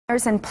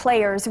And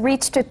players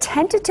reached a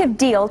tentative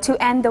deal to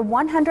end the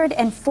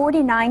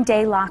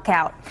 149-day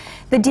lockout.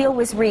 The deal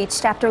was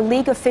reached after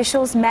league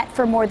officials met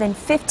for more than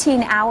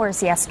 15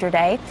 hours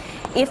yesterday.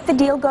 If the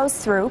deal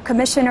goes through,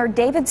 Commissioner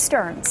David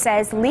Stern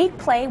says league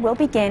play will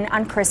begin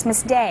on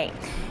Christmas Day.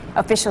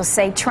 Officials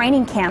say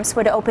training camps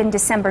would open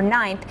December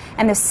 9th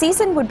and the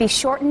season would be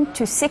shortened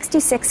to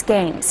 66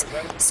 games.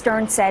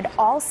 Stern said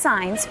all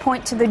signs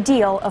point to the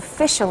deal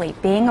officially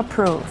being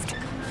approved.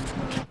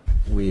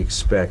 We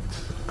expect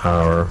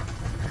our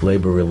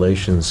Labor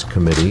Relations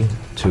Committee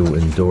to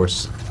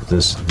endorse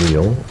this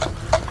deal,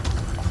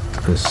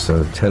 this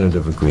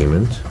tentative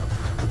agreement,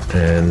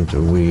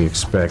 and we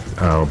expect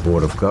our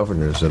Board of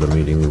Governors at a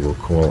meeting we will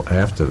call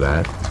after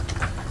that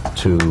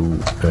to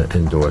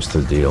endorse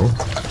the deal,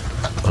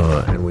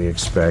 and we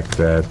expect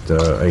that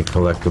a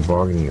collective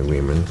bargaining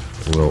agreement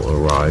will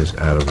arise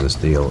out of this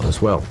deal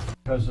as well.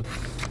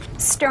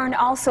 Stern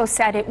also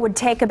said it would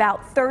take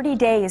about 30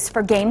 days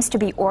for games to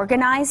be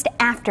organized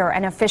after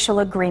an official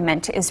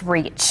agreement is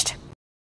reached.